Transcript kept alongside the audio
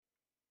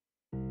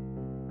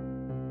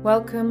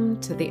Welcome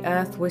to the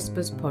Earth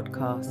Whispers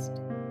podcast,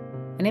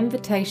 an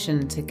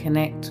invitation to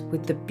connect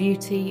with the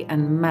beauty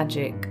and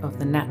magic of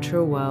the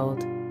natural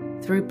world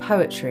through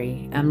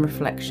poetry and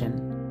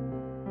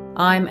reflection.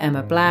 I'm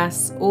Emma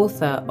Blas,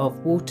 author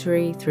of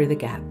Watery Through the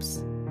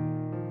Gaps.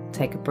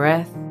 Take a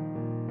breath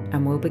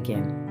and we'll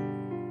begin.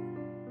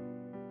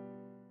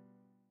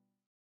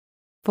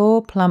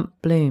 4 plump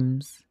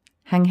blooms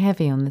hang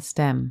heavy on the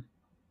stem.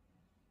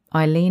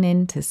 I lean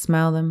in to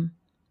smell them,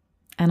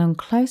 and on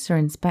closer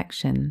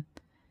inspection,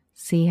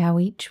 see how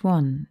each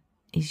one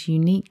is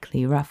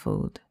uniquely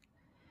ruffled,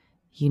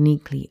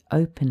 uniquely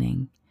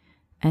opening,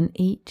 and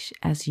each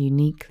as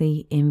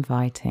uniquely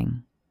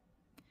inviting.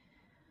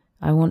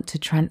 I want to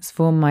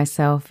transform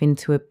myself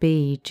into a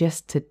bee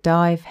just to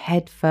dive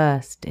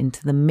headfirst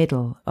into the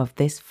middle of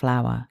this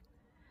flower,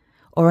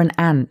 or an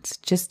ant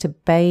just to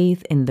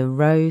bathe in the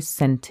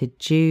rose-scented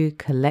dew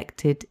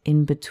collected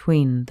in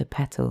between the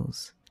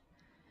petals.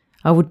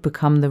 I would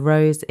become the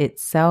rose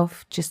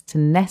itself just to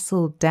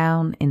nestle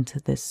down into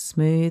the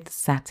smooth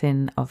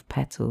satin of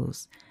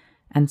petals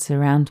and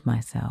surround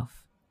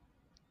myself.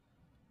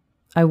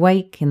 I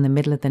wake in the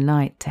middle of the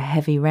night to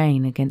heavy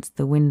rain against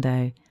the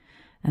window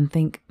and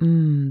think,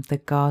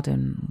 the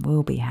garden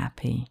will be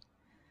happy.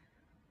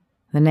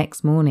 The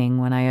next morning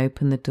when I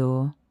open the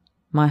door,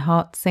 my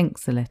heart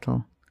sinks a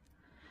little.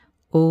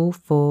 All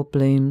 4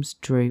 blooms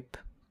droop,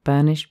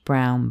 burnished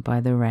brown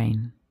by the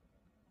rain.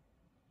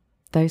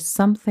 Though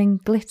something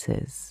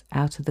glitters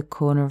out of the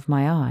corner of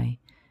my eye,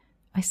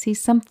 I see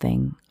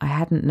something I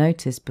hadn't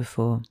noticed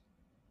before.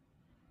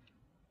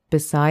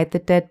 Beside the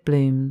dead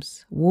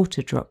blooms,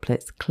 water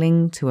droplets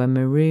cling to a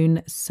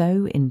maroon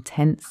so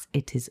intense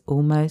it is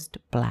almost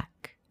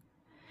black.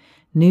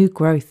 New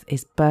growth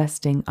is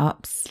bursting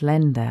up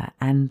slender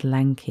and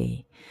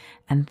lanky,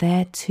 and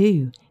there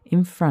too,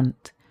 in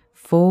front,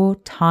 4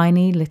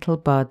 tiny little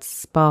buds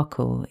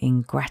sparkle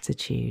in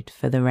gratitude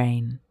for the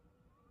rain.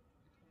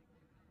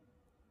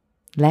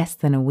 Less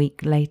than a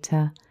week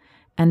later,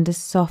 and a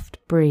soft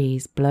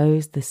breeze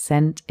blows the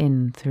scent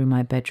in through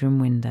my bedroom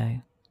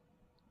window.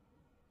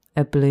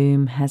 A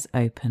bloom has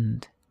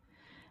opened,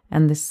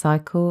 and the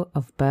cycle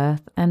of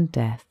birth and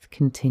death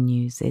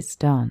continues its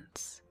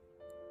dance.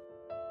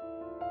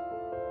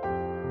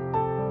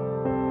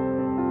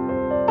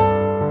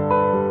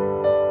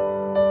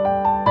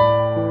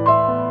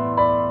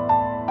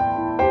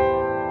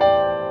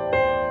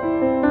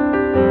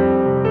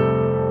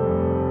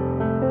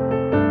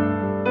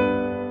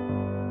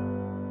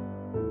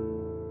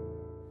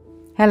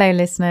 Hello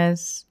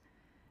listeners,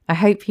 I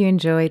hope you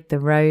enjoyed the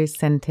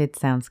rose-scented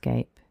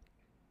soundscape.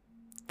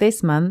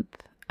 This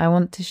month I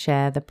want to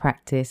share the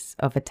practice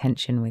of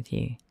attention with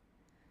you.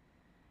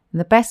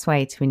 And the best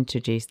way to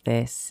introduce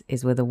this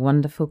is with a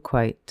wonderful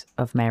quote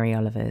of Mary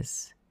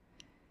Oliver's.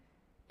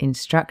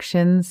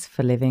 Instructions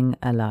for living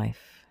a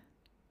life.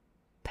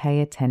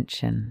 Pay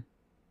attention.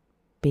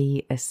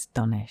 Be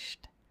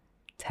astonished.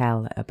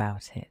 Tell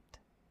about it.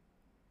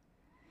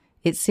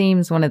 It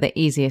seems one of the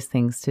easiest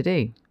things to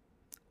do.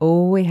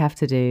 All we have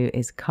to do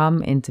is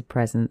come into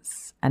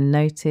presence and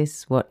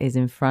notice what is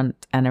in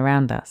front and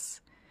around us.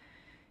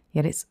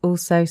 Yet it's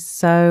also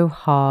so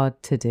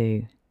hard to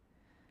do.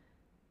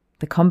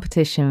 The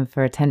competition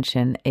for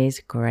attention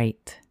is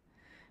great.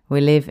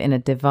 We live in a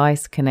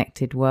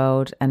device-connected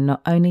world, and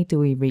not only do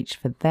we reach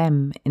for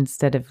them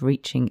instead of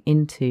reaching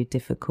into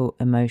difficult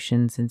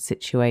emotions and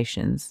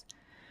situations,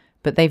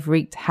 but they've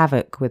wreaked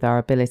havoc with our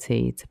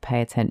ability to pay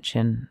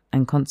attention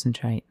and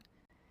concentrate.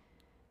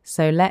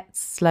 So let's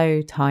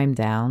slow time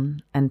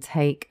down and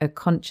take a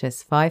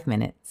conscious 5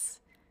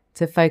 minutes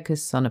to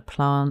focus on a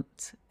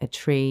plant, a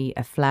tree,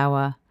 a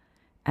flower,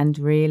 and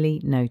really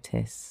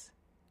notice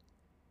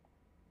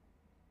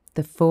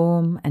the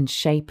form and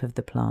shape of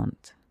the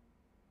plant,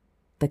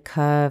 the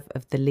curve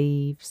of the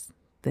leaves,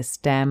 the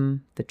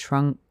stem, the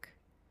trunk.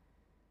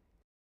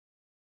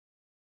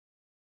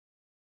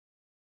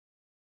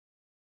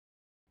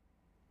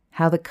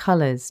 How the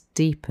colours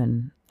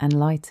deepen and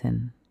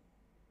lighten.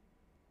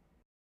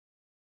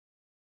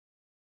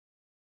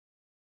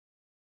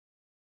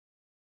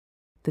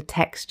 The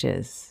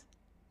textures.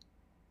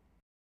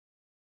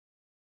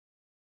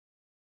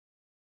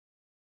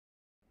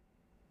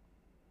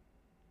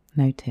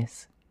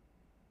 Notice.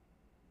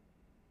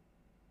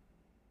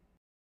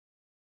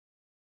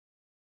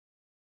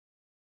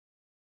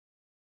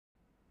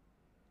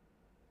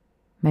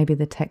 Maybe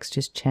the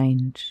textures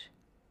change,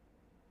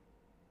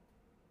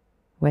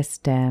 where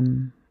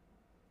stem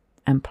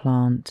and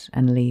plant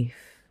and leaf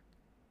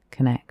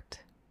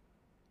connect.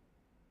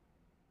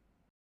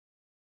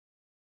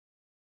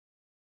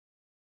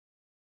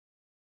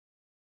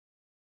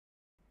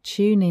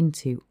 Tune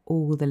into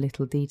all the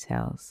little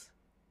details.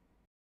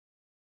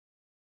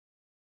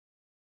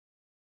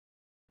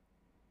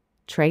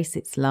 Trace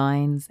its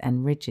lines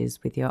and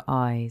ridges with your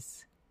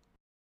eyes.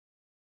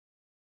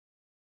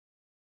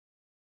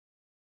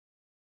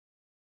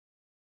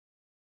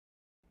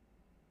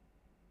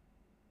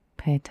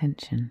 Pay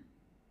attention.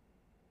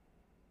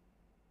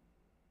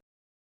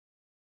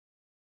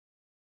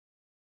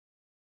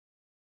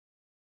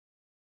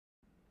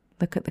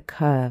 Look at the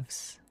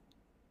curves,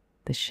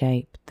 the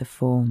shape, the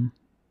form.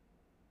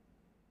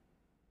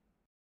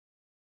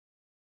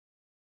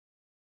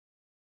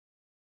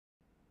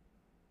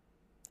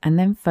 And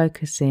then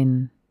focus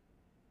in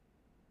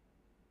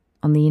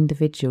on the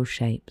individual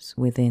shapes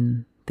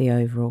within the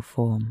overall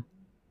form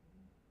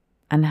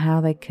and how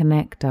they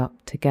connect up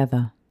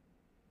together.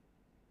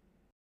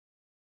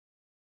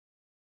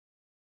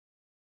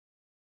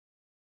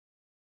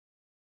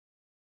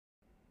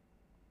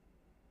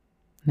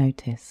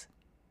 Notice.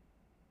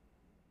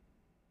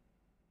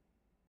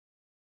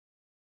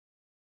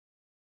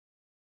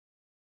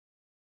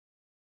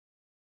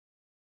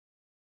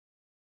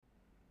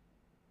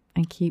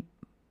 And keep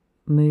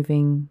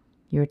moving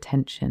your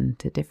attention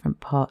to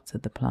different parts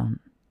of the plant.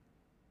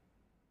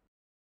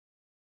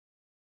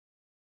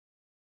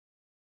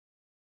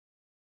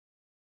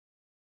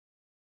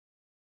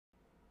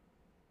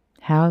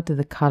 How do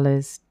the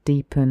colours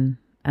deepen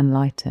and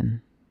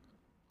lighten?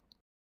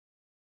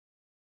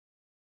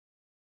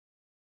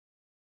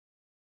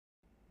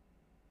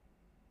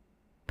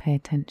 Pay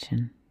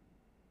attention.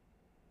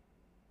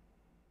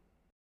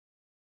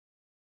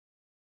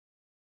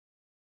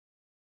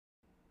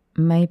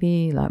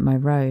 Maybe, like my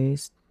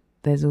rose,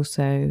 there's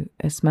also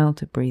a smell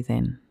to breathe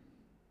in.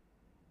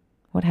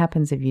 What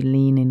happens if you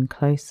lean in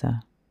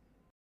closer?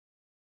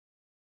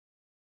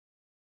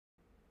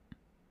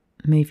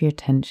 Move your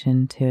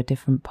attention to a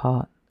different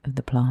part of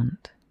the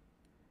plant.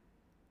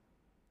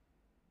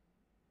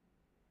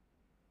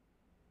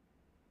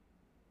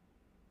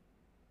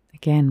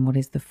 Again, what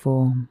is the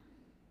form?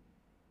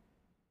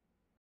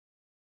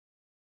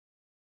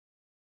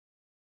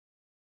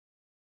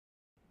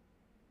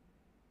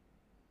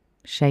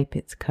 Shape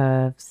its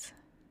curves,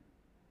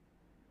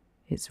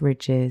 its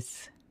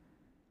ridges.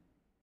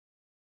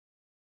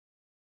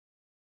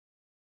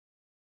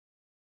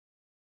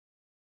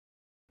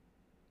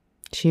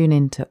 Tune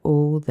into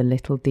all the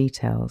little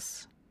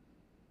details.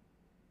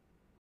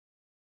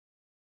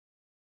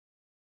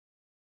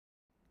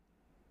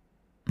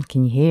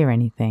 Can you hear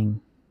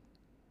anything?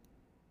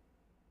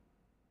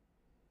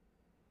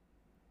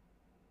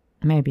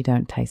 Maybe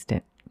don't taste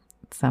it.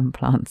 Some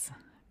plants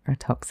are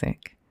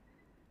toxic.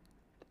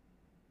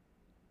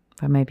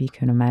 But maybe you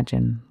can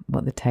imagine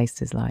what the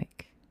taste is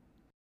like.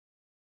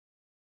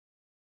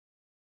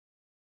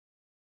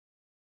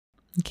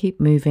 And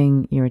keep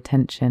moving your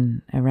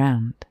attention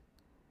around.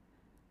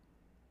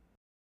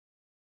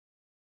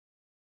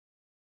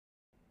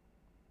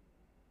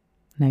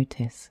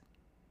 Notice.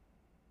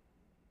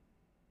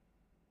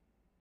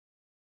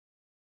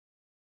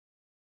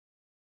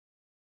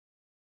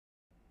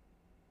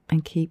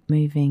 And keep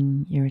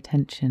moving your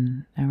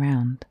attention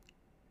around.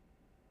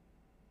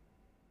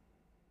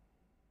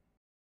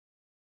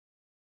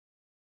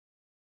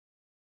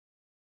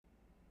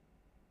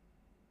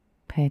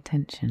 Pay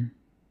attention.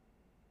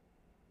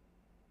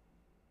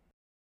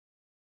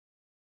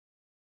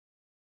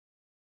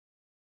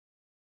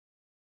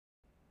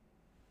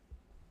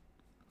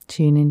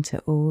 Tune into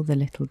all the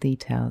little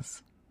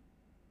details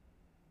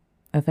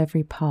of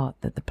every part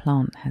that the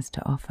plant has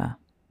to offer.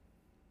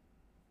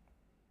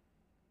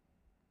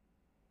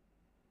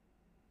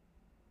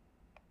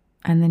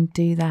 And then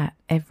do that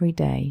every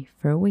day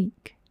for a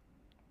week.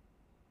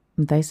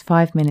 And those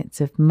 5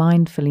 minutes of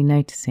mindfully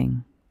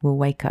noticing will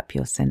wake up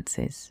your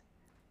senses.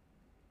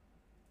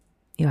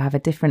 You'll have a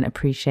different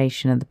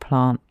appreciation of the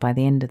plant by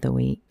the end of the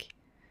week.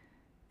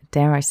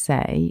 Dare I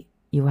say,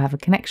 you'll have a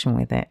connection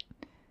with it.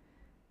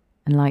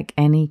 And like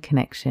any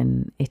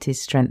connection, it is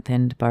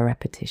strengthened by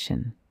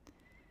repetition.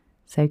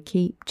 So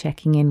keep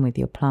checking in with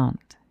your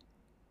plant.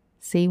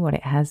 See what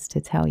it has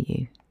to tell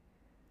you.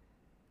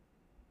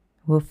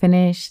 We'll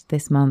finish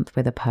this month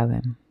with a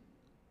poem.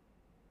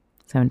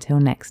 So until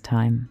next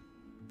time,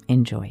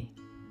 enjoy.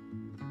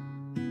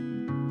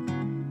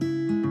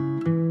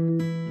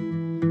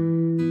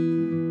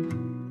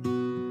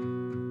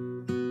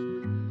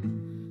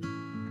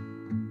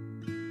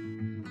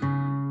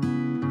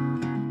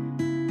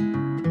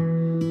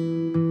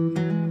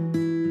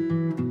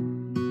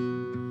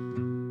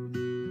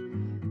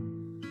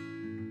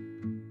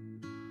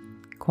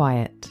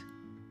 Quiet.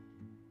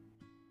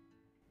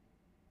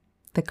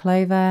 The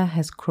clover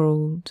has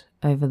crawled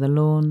over the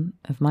lawn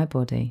of my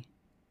body.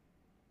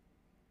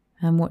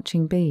 I'm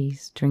watching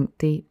bees drink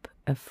deep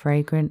of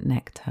fragrant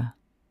nectar.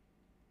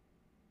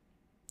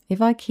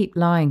 If I keep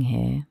lying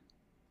here,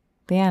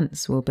 the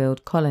ants will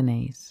build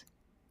colonies.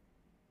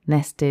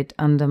 Nested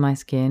under my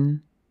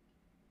skin,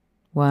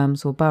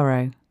 worms will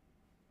burrow.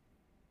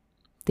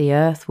 The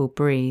earth will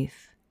breathe,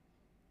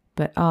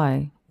 but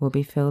I will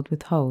be filled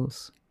with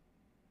holes.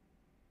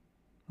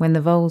 When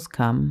the voles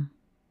come,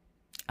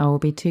 I will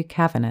be too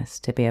cavernous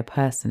to be a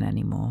person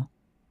anymore,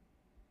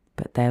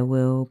 but there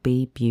will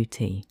be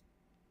beauty.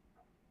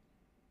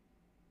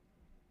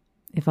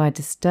 If I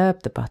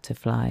disturb the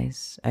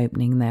butterflies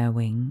opening their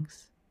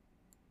wings,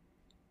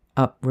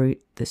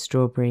 uproot the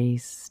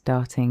strawberries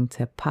starting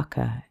to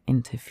pucker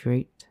into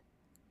fruit,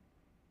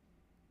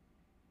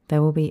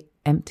 there will be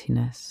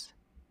emptiness,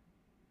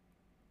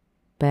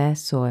 bare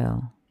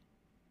soil,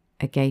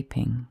 a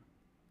gaping,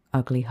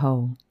 ugly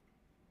hole.